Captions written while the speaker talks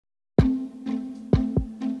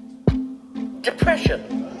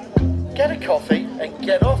Depression. Get a coffee and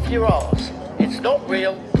get off your arse. It's not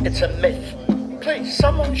real, it's a myth. Please,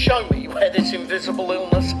 someone show me where this invisible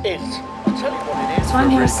illness is. I'll tell you what it is. So I'm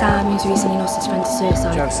here with Sam, who's recently lost his friend to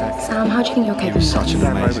suicide. Sam, how do you think you're coping with such an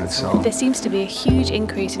amazing soul. There seems to be a huge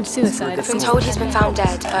increase in suicide. We've been told he's been found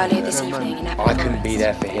dead earlier this evening in I couldn't be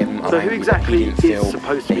there for him. So who exactly is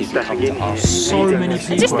supposed to be stepping in here? So many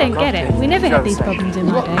people. I just don't get it. We never had these problems in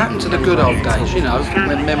my day. What happened to the good old days, you know,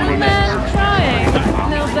 when men were men? I'm trying.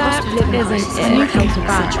 No, that isn't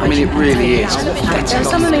it. I mean, it really is. There are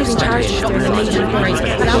some amazing charities doing amazing work,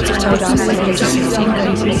 but out of told us that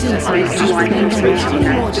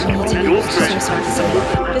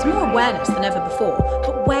There's more awareness than ever before,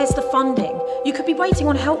 but where's the funding? You could be waiting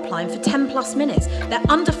on a helpline for 10+ minutes. They're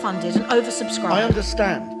underfunded and oversubscribed. I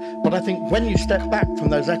understand, but I think when you step back from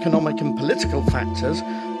those economic and political factors,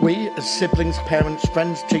 we as siblings, parents,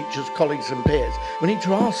 friends, teachers, colleagues and peers, we need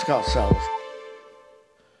to ask ourselves,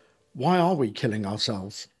 why are we killing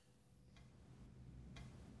ourselves?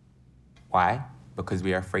 Why? Because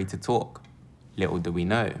we are afraid to talk. Little do we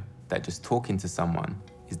know that just talking to someone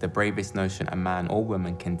is the bravest notion a man or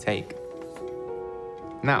woman can take.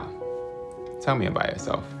 Now, tell me about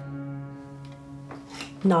yourself.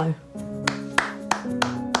 No.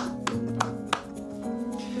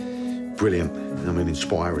 Brilliant. I mean,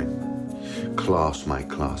 inspiring. Class, mate,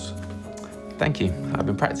 class. Thank you. I've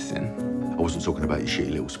been practicing. I wasn't talking about your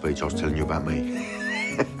shitty little speech. I was telling you about me.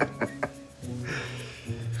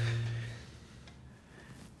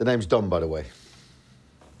 The name's Dom, by the way.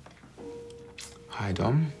 Hi,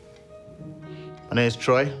 Dom. My name's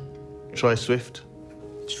Troy. Troy Swift.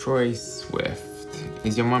 Troy Swift.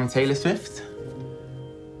 Is your mum Taylor Swift?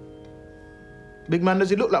 Big man, does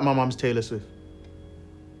he look like my mum's Taylor Swift?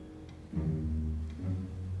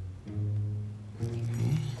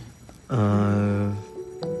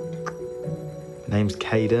 Name's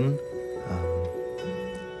Caden.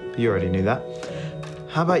 You already knew that.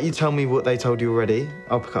 How about you tell me what they told you already?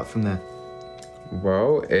 I'll pick up from there.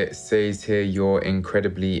 Well, it says here you're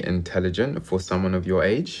incredibly intelligent for someone of your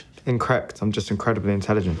age. Incorrect. I'm just incredibly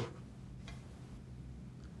intelligent.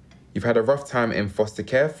 You've had a rough time in foster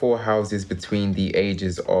care, 4 houses between the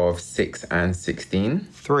ages of 6 and 16.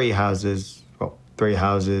 3 houses. Well, 3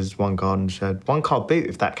 houses, 1 garden shed, 1 car boot,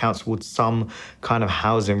 if that counts towards some kind of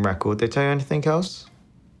housing record. Did they tell you anything else?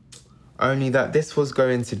 Only that this was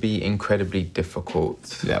going to be incredibly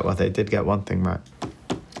difficult. Yeah, well, they did get one thing right.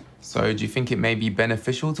 So, do you think it may be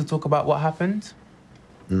beneficial to talk about what happened?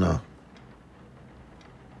 No.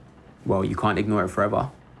 Well, you can't ignore it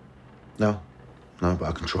forever. No, but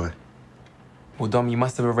I can try. Well, Dom, you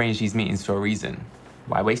must have arranged these meetings for a reason.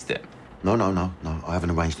 Why waste it? No, I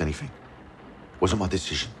haven't arranged anything. Wasn't my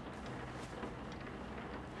decision.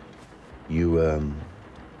 You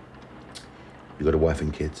got a wife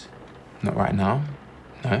and kids? Not right now,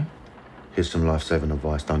 no. Here's some life-saving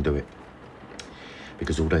advice, don't do it.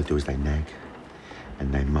 Because all they do is they nag,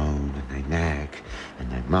 and they moan, and they nag,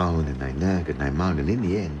 and they moan, and they nag, and they moan, and in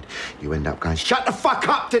the end, you end up going, shut the fuck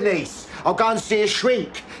up, Denise! I'll go and see a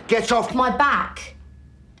shrink. Get off my back!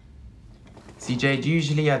 See, Jade,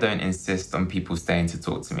 usually I don't insist on people staying to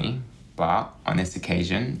talk to me, but on this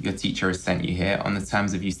occasion, your teacher has sent you here on the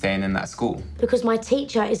terms of you staying in that school. Because my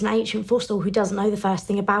teacher is an ancient fossil who doesn't know the first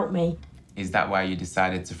thing about me. Is that why you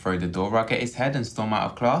decided to throw the door rug at his head and storm out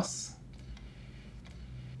of class?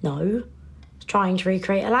 No. I was trying to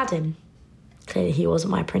recreate Aladdin. Clearly he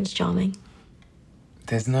wasn't my Prince Charming.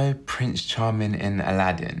 There's no Prince Charming in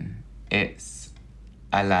Aladdin. It's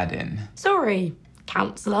Aladdin. Sorry,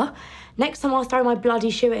 counsellor. Next time I'll throw my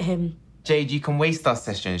bloody shoe at him. Jade, you can waste our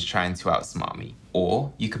sessions trying to outsmart me.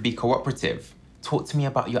 Or you could be cooperative. Talk to me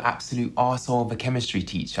about your absolute arsehole of a chemistry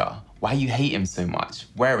teacher. Why you hate him so much,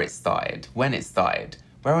 where it started, when it started,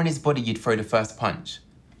 where on his body you'd throw the first punch.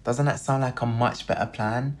 Doesn't that sound like a much better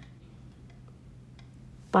plan?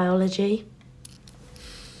 Biology.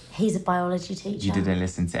 He's a biology teacher. You didn't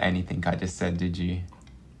listen to anything I just said, did you?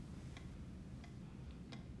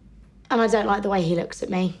 And I don't like the way he looks at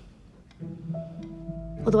me.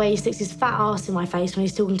 Or the way he sticks his fat ass in my face when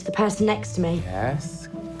he's talking to the person next to me. Yes,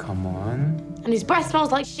 come on. And his breath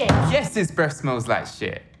smells like shit. Yes, his breath smells like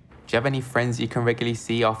shit. Do you have any friends you can regularly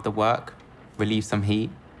see after work? Relieve some heat?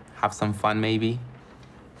 Have some fun, maybe?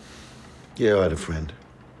 Yeah, I had a friend.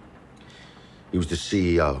 He was the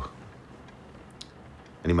CEO.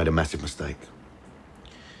 And he made a massive mistake.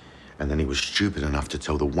 And then he was stupid enough to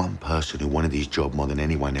tell the one person who wanted his job more than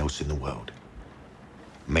anyone else in the world.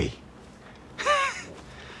 Me.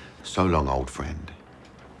 So long, old friend.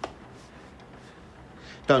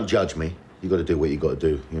 Don't judge me. You got to do what you got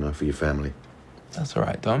to do, you know, for your family. That's all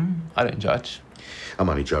right, Dom. I don't judge. I'm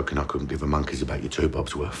only joking. I couldn't give a monkey's about your 2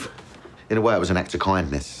 bobs worth. In a way, it was an act of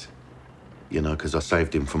kindness. You know, because I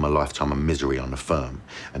saved him from a lifetime of misery on the firm.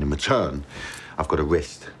 And in return, I've got a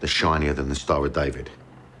wrist that's shinier than the Star of David.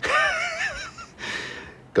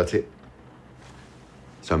 Got it?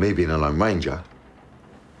 So me being a Lone Ranger,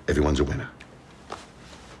 everyone's a winner.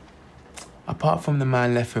 Apart from the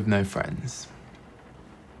man left with no friends.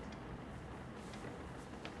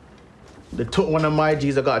 They took one of my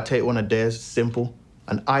G's, I gotta take one of theirs. Simple.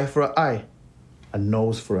 An eye for an eye. A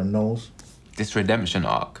nose for a nose. This redemption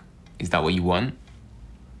arc, is that what you want?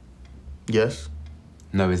 Yes.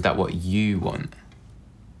 No, is that what you want?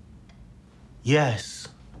 Yes.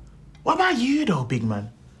 What about you, though, big man?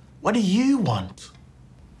 What do you want?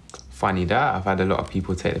 Funny that, I've had a lot of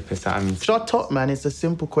people take the piss out of me. Shut up, man. It's a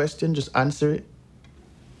simple question. Just answer it.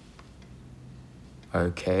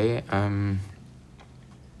 Okay,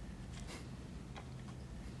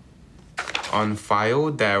 On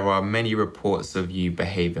file, there are many reports of you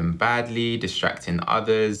behaving badly, distracting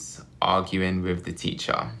others, arguing with the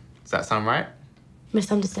teacher. Does that sound right?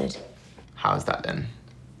 Misunderstood. How's that then?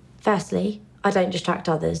 Firstly, I don't distract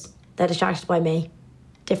others. They're distracted by me.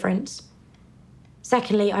 Difference.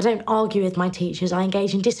 Secondly, I don't argue with my teachers. I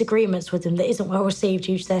engage in disagreements with them that isn't well received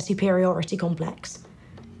due to their superiority complex.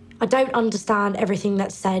 I don't understand everything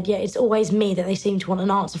that's said, yet it's always me that they seem to want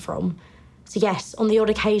an answer from. So yes, on the odd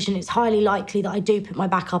occasion, it's highly likely that I do put my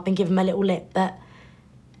back up and give them a little lip, but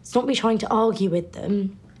it's not me trying to argue with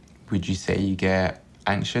them. Would you say you get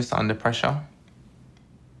anxious under pressure?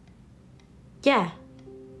 Yeah.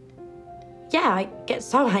 Yeah, I get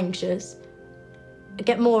so anxious. I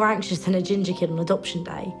get more anxious than a ginger kid on adoption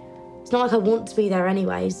day. It's not like I want to be there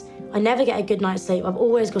anyways. I never get a good night's sleep. I've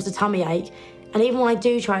always got a tummy ache. And even when I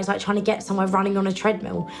do try, it's like trying to get somewhere running on a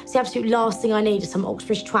treadmill. It's the absolute last thing I need is some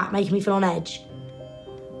Oxbridge twat making me feel on edge.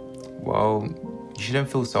 Well, you shouldn't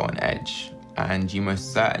feel so on edge. And you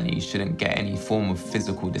most certainly shouldn't get any form of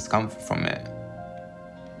physical discomfort from it.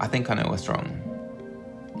 I think I know what's wrong.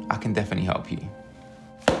 I can definitely help you.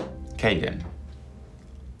 Caden,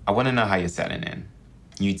 I want to know how you're settling in.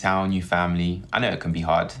 New town, new family. I know it can be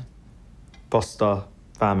hard. Boss star,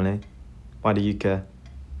 family. Why do you care?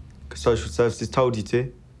 'Cause social services told you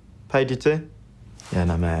to. Paid you to. Yeah,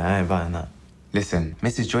 no, mate, I ain't buying that. Listen,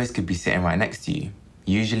 Mrs. Joyce could be sitting right next to you.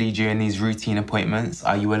 Usually during these routine appointments,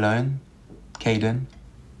 are you alone, Caden?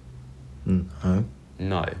 No.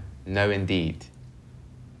 No, indeed.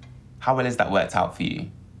 How well has that worked out for you?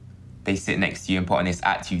 They sit next to you and put on this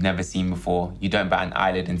act you've never seen before. You don't bat an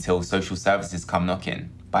eyelid until social services come knocking.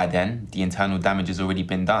 By then, the internal damage has already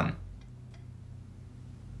been done.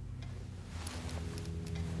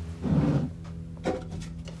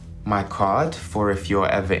 My card for if you're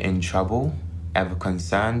ever in trouble, ever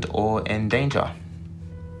concerned, or in danger.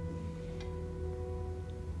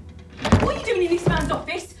 What are you doing in this man's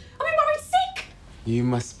office? I'm worried sick! You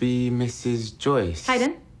must be Mrs. Joyce.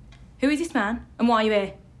 Hayden, who is this man and why are you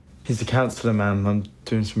here? He's a counsellor, ma'am. I'm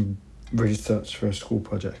doing some research for a school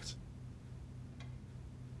project.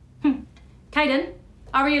 Caden,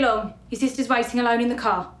 hurry along. Your sister's waiting alone in the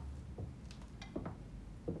car.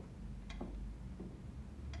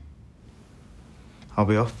 I'll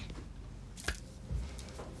be off.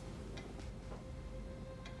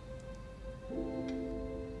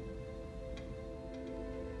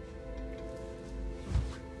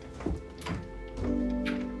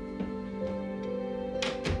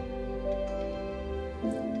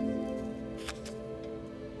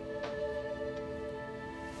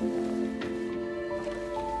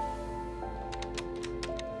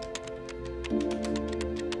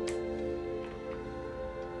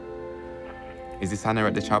 Is this Anna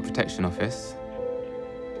at the Child Protection Office?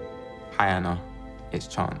 Hi, Anna. It's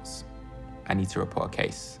Chance. I need to report a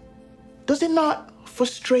case. Does it not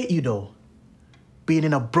frustrate you, though? Being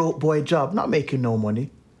in a broke boy job, not making no money.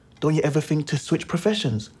 Don't you ever think to switch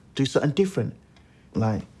professions? Do something different?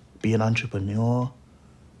 Like be an entrepreneur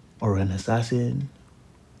or an assassin?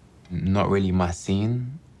 Not really my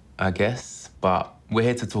scene, I guess. But we're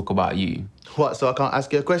here to talk about you. What, so I can't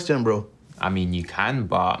ask you a question, bro? I mean, you can,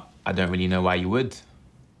 but I don't really know why you would.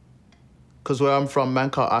 Because where I'm from,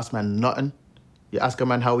 man can't ask man nothing. You ask a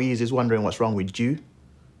man how he is, he's wondering what's wrong with you.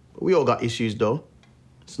 But we all got issues, though.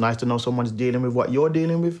 It's nice to know someone's dealing with what you're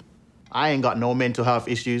dealing with. I ain't got no mental health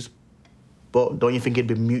issues. But don't you think it'd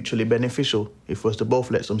be mutually beneficial if we was to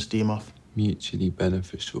both let some steam off? Mutually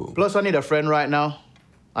beneficial. Plus, I need a friend right now.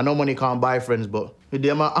 I know money can't buy friends, but with the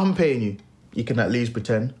amount I'm paying you, you can at least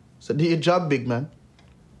pretend. So do your job, big man.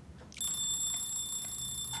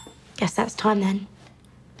 Guess that's time then.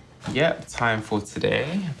 Yep, time for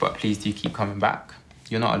today, but please do keep coming back.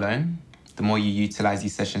 You're not alone. The more you utilise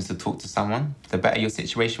these sessions to talk to someone, the better your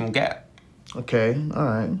situation will get. Okay, all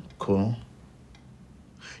right, cool.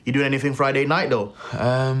 You doing anything Friday night, though?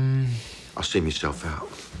 I'll see myself out.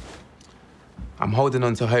 I'm holding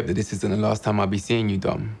on to hope that this isn't the last time I'll be seeing you,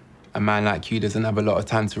 Dom. A man like you doesn't have a lot of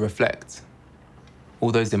time to reflect.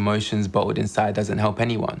 All those emotions bottled inside doesn't help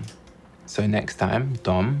anyone. So next time,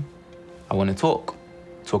 Dom, I want to talk.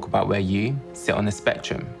 Talk about where you sit on the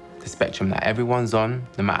spectrum that everyone's on,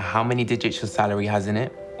 no matter how many digits your salary has in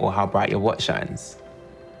it or how bright your watch shines.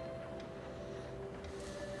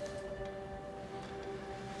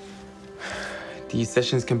 These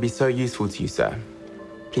sessions can be so useful to you, sir.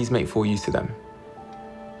 Please make full use of them.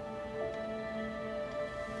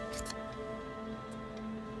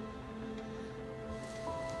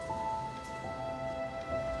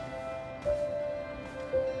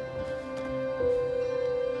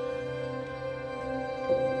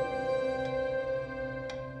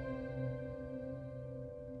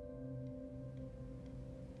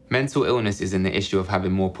 Mental illness isn't the issue of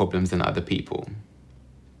having more problems than other people.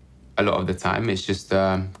 A lot of the time, it's just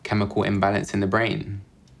a chemical imbalance in the brain.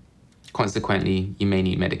 Consequently, you may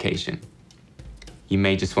need medication. You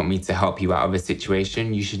may just want me to help you out of a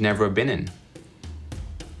situation you should never have been in.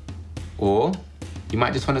 Or you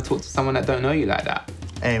might just want to talk to someone that don't know you like that.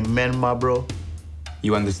 Amen, my bro.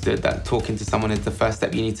 You understood that talking to someone is the first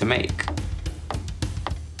step you need to make.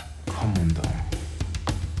 Come on, though.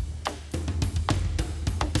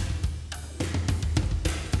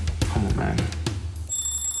 Come on, man.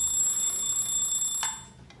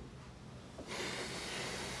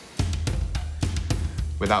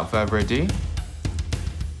 Without further ado,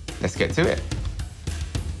 let's get to it.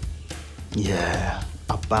 Yeah,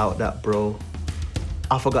 about that, bro.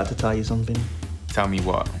 I forgot to tell you something. Tell me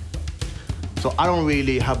what? So I don't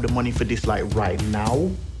really have the money for this, like, right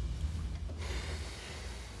now.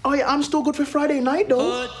 Oh, yeah, I'm still good for Friday night,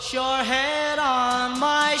 though. Put your head on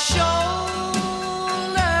my shoulder.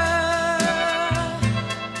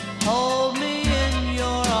 Hold me in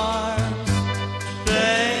your arms,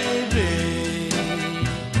 baby.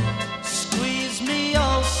 Squeeze me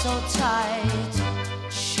oh so tight.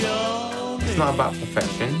 Show me. It's not about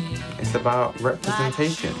perfection, it's about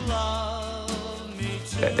representation.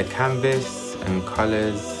 Let the canvas and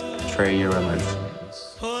colours portray your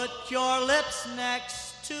emotions. Put your lips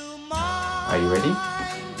next to mine. Are you ready?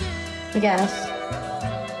 I guess.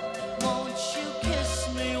 Won't you kiss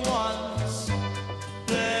me once,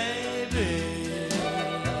 baby?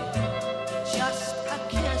 Just a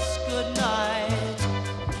kiss goodnight,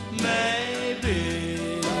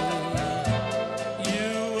 maybe.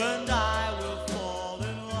 You and I will fall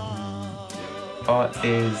in love. Art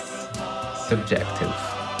is subjective.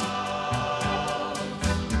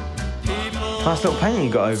 Nice little painting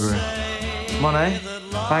you got over it. Monet?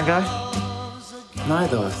 Van Gogh?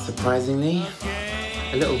 Neither, surprisingly.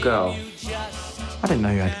 A little girl. I didn't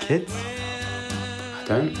know you had kids. I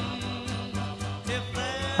don't.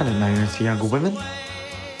 I didn't know you were into younger women.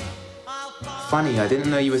 Funny, I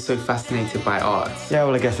didn't know you were so fascinated by art. Yeah,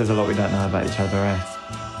 well, I guess there's a lot we don't know about each other, eh?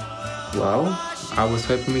 Well, I was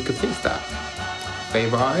hoping we could fix that.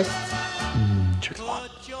 Favourite artist? Tricky one.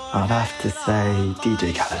 I'd have to say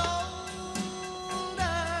DJ Khaled.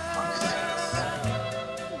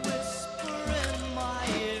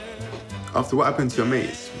 After what happened to your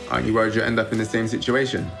mates, aren't you worried you'll end up in the same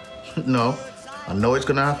situation? No, I know it's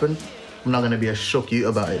gonna happen. I'm not gonna be a shook you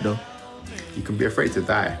about it, though. You can be afraid to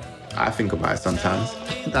die. I think about it sometimes.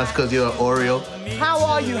 That's because you're an Oreo. How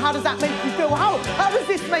are you? How does that make you feel? How does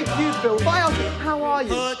this make you feel? If I ask you, how are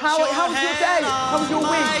you? How was your day? How was your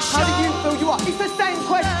week? How do you feel you are? It's the same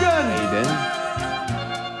question. Aiden.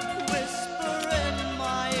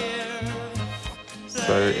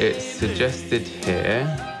 So it's suggested here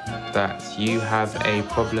that you have a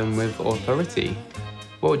problem with authority.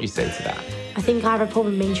 What would you say to that? I think I have a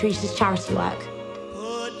problem being treated as charity work.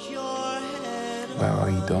 Where are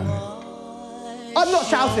you, Dom? I'm not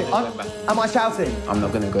shouting. Am I shouting? I'm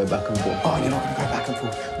not going to go back and forth. Oh, you're not going to go back and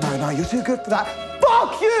forth. No, you're too good for that.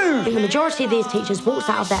 Fuck you! I think the majority of these teachers walked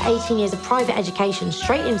out of their 18 years of private education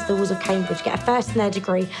straight into the walls of Cambridge, get a first in their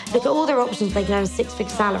degree, look at all their options, they can earn a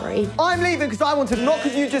six-figure salary. I'm leaving because I wanted, not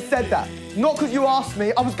because you just said that. Not because you asked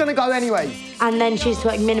me. I was going to go anyways. And then choose to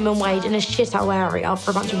work minimum wage in a shithole area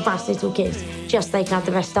for a bunch of brass little kids, just so they can have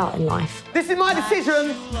the best start in life. This is my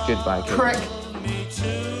decision. Goodbye, kid. Prick.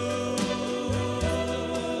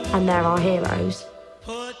 And they're our heroes.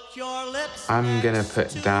 I'm gonna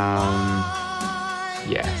put down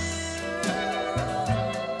yes.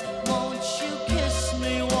 Won't you kiss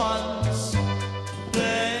me once,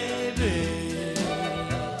 baby?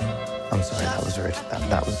 I'm sorry, that was rude.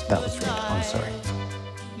 That was rude. I'm sorry.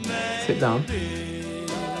 Sit down.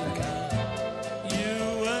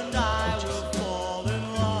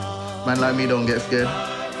 Man like me don't get scared.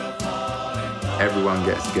 Everyone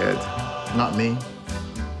gets scared. Not me.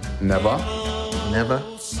 Never? Never.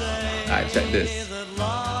 Alright, check this.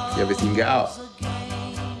 You ever seen Get Out?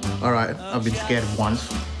 All right, I've been scared once.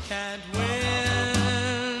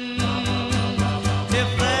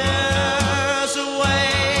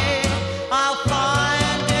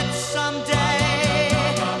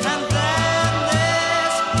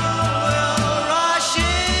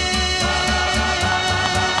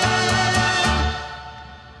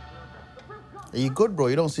 Are you good, bro?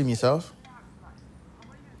 You don't see me, yourself?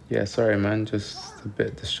 Yeah, sorry, man. Just a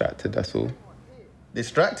bit distracted, that's all.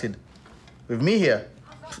 Distracted? With me here?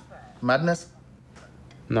 Madness?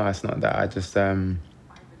 No, it's not that. I just, haven't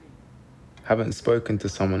spoken to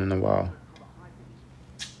someone in a while.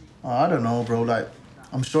 Oh, I don't know, bro. Like,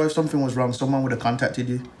 I'm sure if something was wrong, someone would have contacted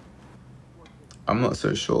you. I'm not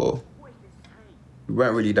so sure. We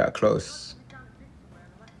weren't really that close.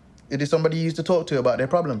 Is it somebody you used to talk to about their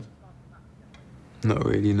problems? Not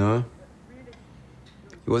really, no.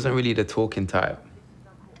 He wasn't really the talking type.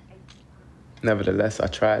 Nevertheless, I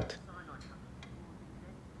tried.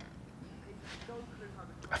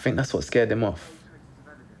 I think that's what scared him off.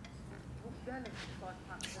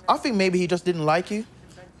 I think maybe he just didn't like you.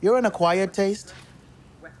 You're an acquired taste.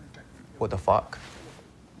 What the fuck?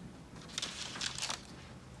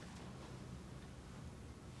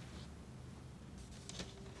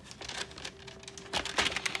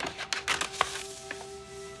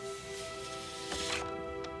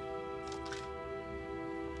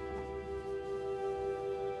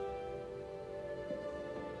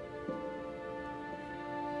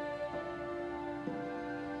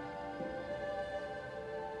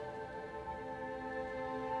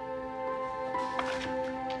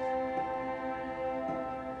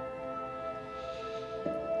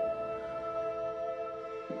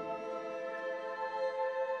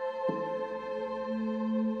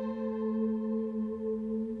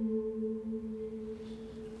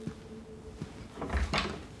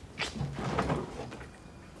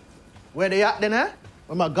 Where they at then, eh?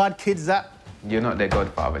 Where my god kids at? You're not their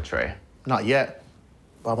godfather, Trey. Not yet.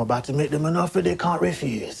 But I'm about to make them an offer they can't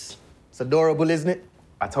refuse. It's adorable, isn't it?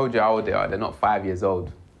 I told you how old they are. They're not 5 years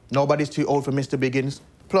old. Nobody's too old for Mr. Biggins.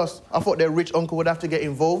 Plus, I thought their rich uncle would have to get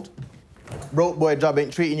involved. Broke boy job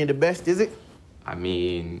ain't treating you the best, is it? I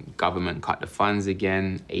mean, government cut the funds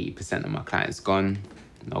again. 80% of my clients gone.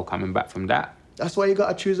 No coming back from that. That's why you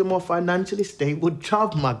gotta choose a more financially stable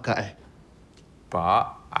job, my guy.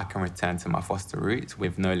 But I can return to my foster roots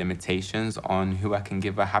with no limitations on who I can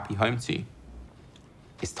give a happy home to.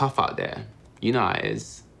 It's tough out there. You know how it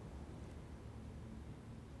is.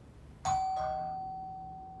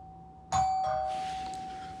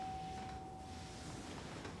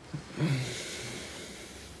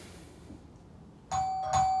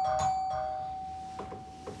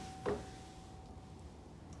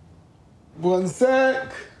 One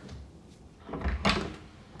sec.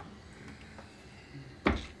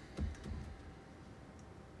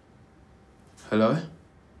 Hello?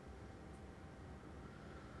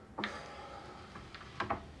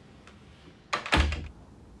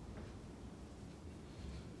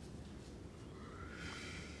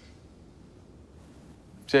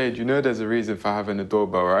 Jade, you know there's a reason for having a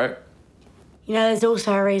doorbell, right? You know, there's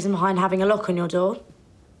also a reason behind having a lock on your door.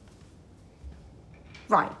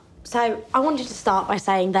 Right, so I wanted to start by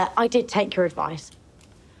saying that I did take your advice.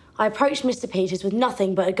 I approached Mr. Peters with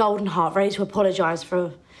nothing but a golden heart, ready to apologise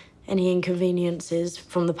for any inconveniences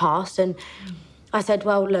from the past, and I said,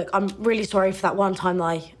 well, look, I'm really sorry for that one time that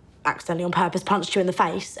I accidentally on purpose punched you in the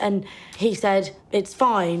face, and he said, it's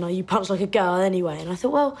fine, you punched like a girl anyway, and I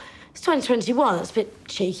thought, well, it's 2021, that's a bit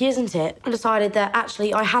cheeky, isn't it? I decided that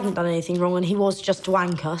actually I hadn't done anything wrong and he was just a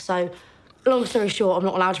wanker, so long story short, I'm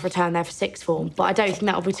not allowed to return there for sixth form, but I don't think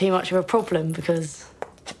that'll be too much of a problem because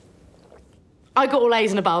I got all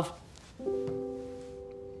A's and above.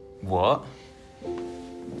 What?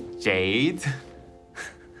 Jade?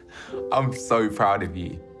 I'm so proud of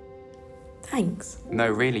you. Thanks. No,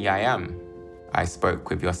 really, I am. I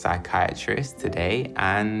spoke with your psychiatrist today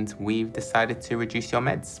and we've decided to reduce your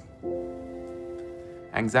meds.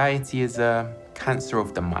 Anxiety is a cancer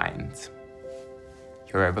of the mind.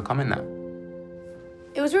 You're overcoming that.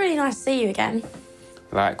 It was really nice to see you again.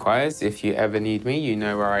 Likewise, if you ever need me, you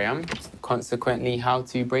know where I am. Consequently, how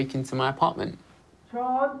to break into my apartment.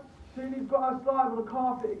 Chance, Sunni's got her slide on the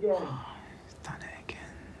carpet again. He's done it again.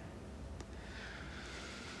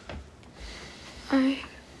 Oh,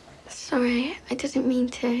 sorry, I didn't mean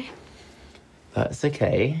to. That's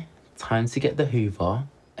okay. Time to get the Hoover.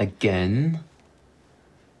 Again.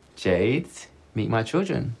 Jade, meet my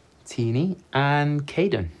children. Teeny and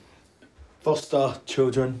Caden. Foster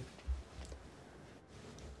children.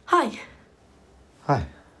 Hi. Hi.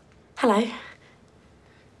 Hello.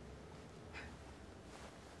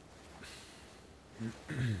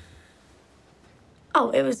 Oh,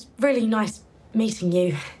 it was really nice meeting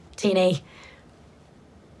you, Teeny.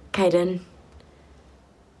 Caden.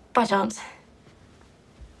 By chance.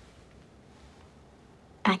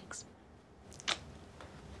 Thanks.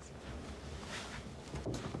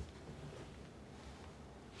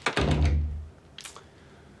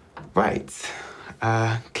 Right.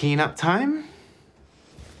 Clean up time?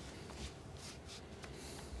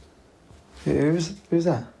 Who's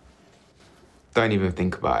that? Don't even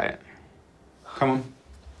think about it. Come on.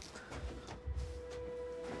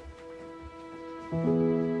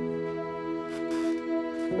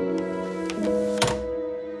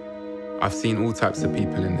 I've seen all types of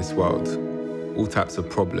people in this world, all types of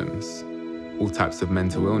problems, all types of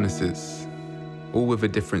mental illnesses, all with a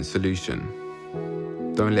different solution.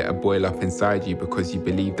 Don't let it boil up inside you because you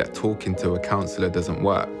believe that talking to a counsellor doesn't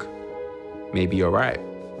work. Maybe you're right.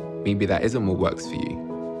 Maybe that isn't what works for you.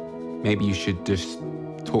 Maybe you should just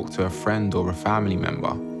talk to a friend or a family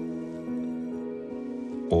member.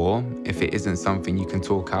 Or if it isn't something you can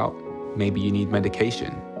talk out, maybe you need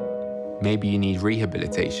medication. Maybe you need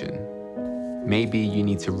rehabilitation. Maybe you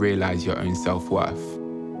need to realize your own self-worth.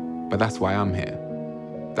 But that's why I'm here.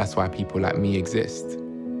 That's why people like me exist.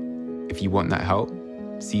 If you want that help,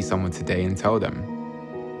 see someone today and tell them.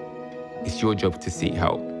 It's your job to seek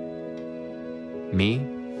help. Me?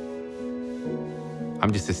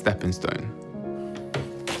 I'm just a stepping stone.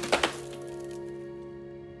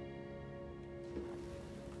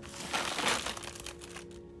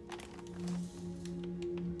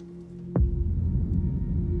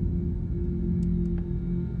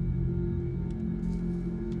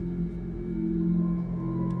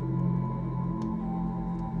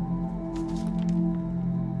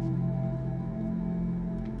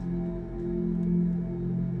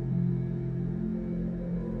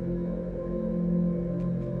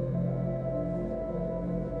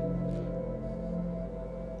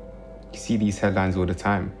 See these headlines all the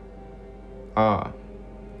time. Ah,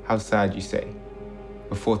 how sad, you say,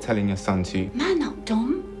 before telling your son to... Man up,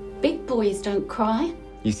 Dom. Big boys don't cry.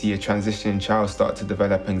 You see a transitioning child start to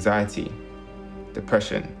develop anxiety,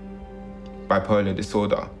 depression, bipolar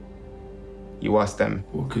disorder. You ask them...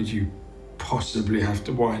 What could you possibly have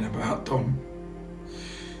to whine about, Dom?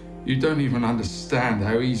 You don't even understand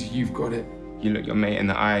how easy you've got it. You look your mate in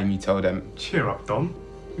the eye and you tell them... Cheer up, Dom.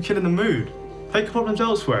 You're killing the mood. Take your problems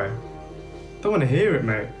elsewhere. Don't want to hear it,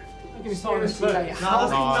 mate. No, but it's not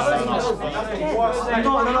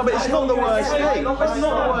the worst take. It's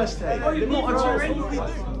not the worst take. Not at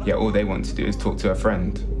all. Yet all they want to do is talk to a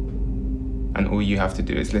friend. And all you have to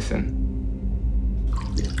do is listen.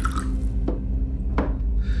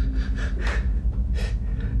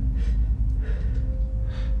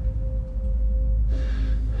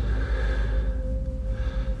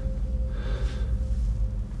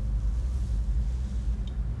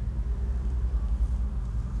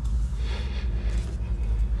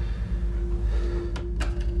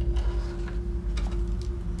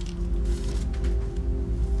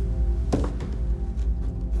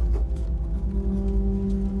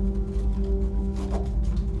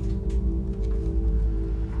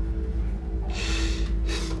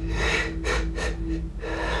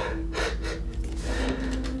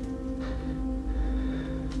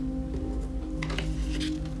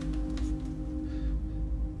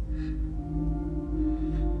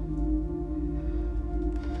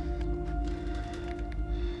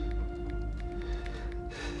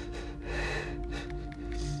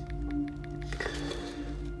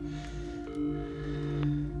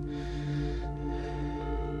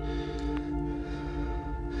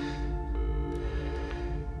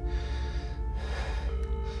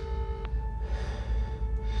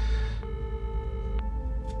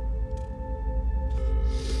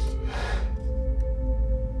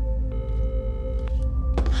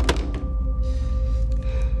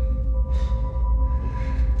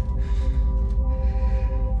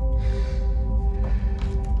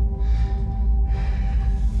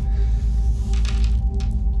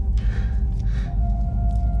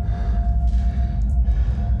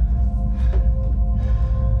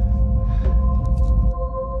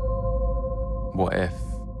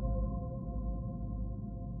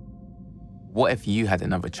 What if you had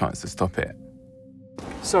another chance to stop it?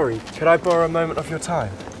 Sorry, could I borrow a moment of your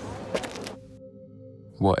time?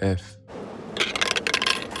 What if?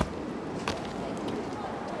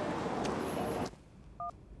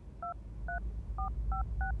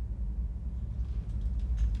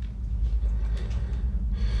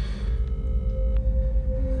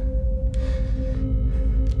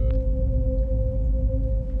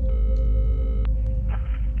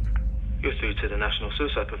 through to the National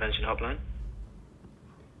Suicide Prevention Hotline.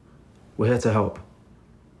 We're here to help.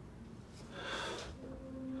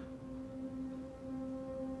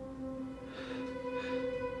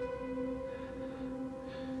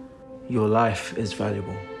 Your life is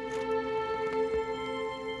valuable.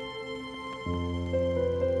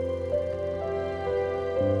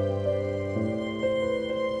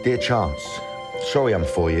 Dear Chance, sorry I'm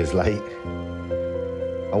 4 years late.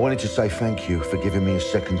 I wanted to say thank you for giving me a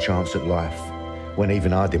second chance at life when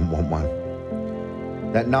even I didn't want one.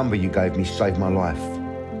 That number you gave me saved my life.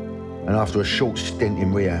 And after a short stint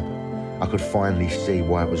in rehab, I could finally see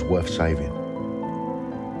why it was worth saving.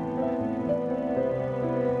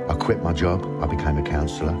 I quit my job, I became a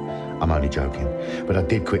counsellor. I'm only joking, but I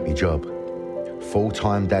did quit my job.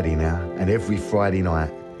 Full-time daddy now, and every Friday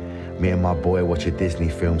night, me and my boy watch a Disney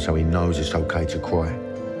film so he knows it's okay to cry.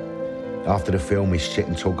 After the film, we sit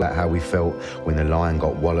and talk about how we felt when the lion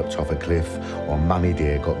got walloped off a cliff or Mummy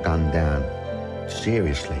Dear got gunned down.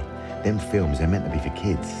 Seriously, them films, they're meant to be for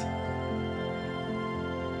kids.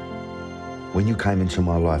 When you came into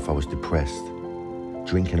my life, I was depressed,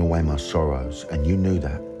 drinking away my sorrows, and you knew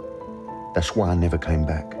that. That's why I never came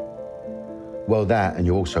back. Well, that, and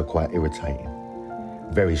you're also quite irritating.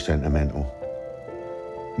 Very sentimental.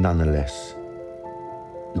 Nonetheless,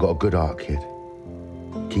 you got a good heart, kid.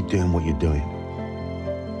 Keep doing what you're doing.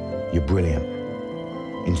 You're brilliant.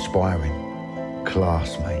 Inspiring.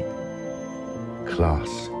 Class, mate.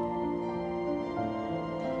 Class.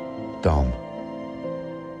 Dom.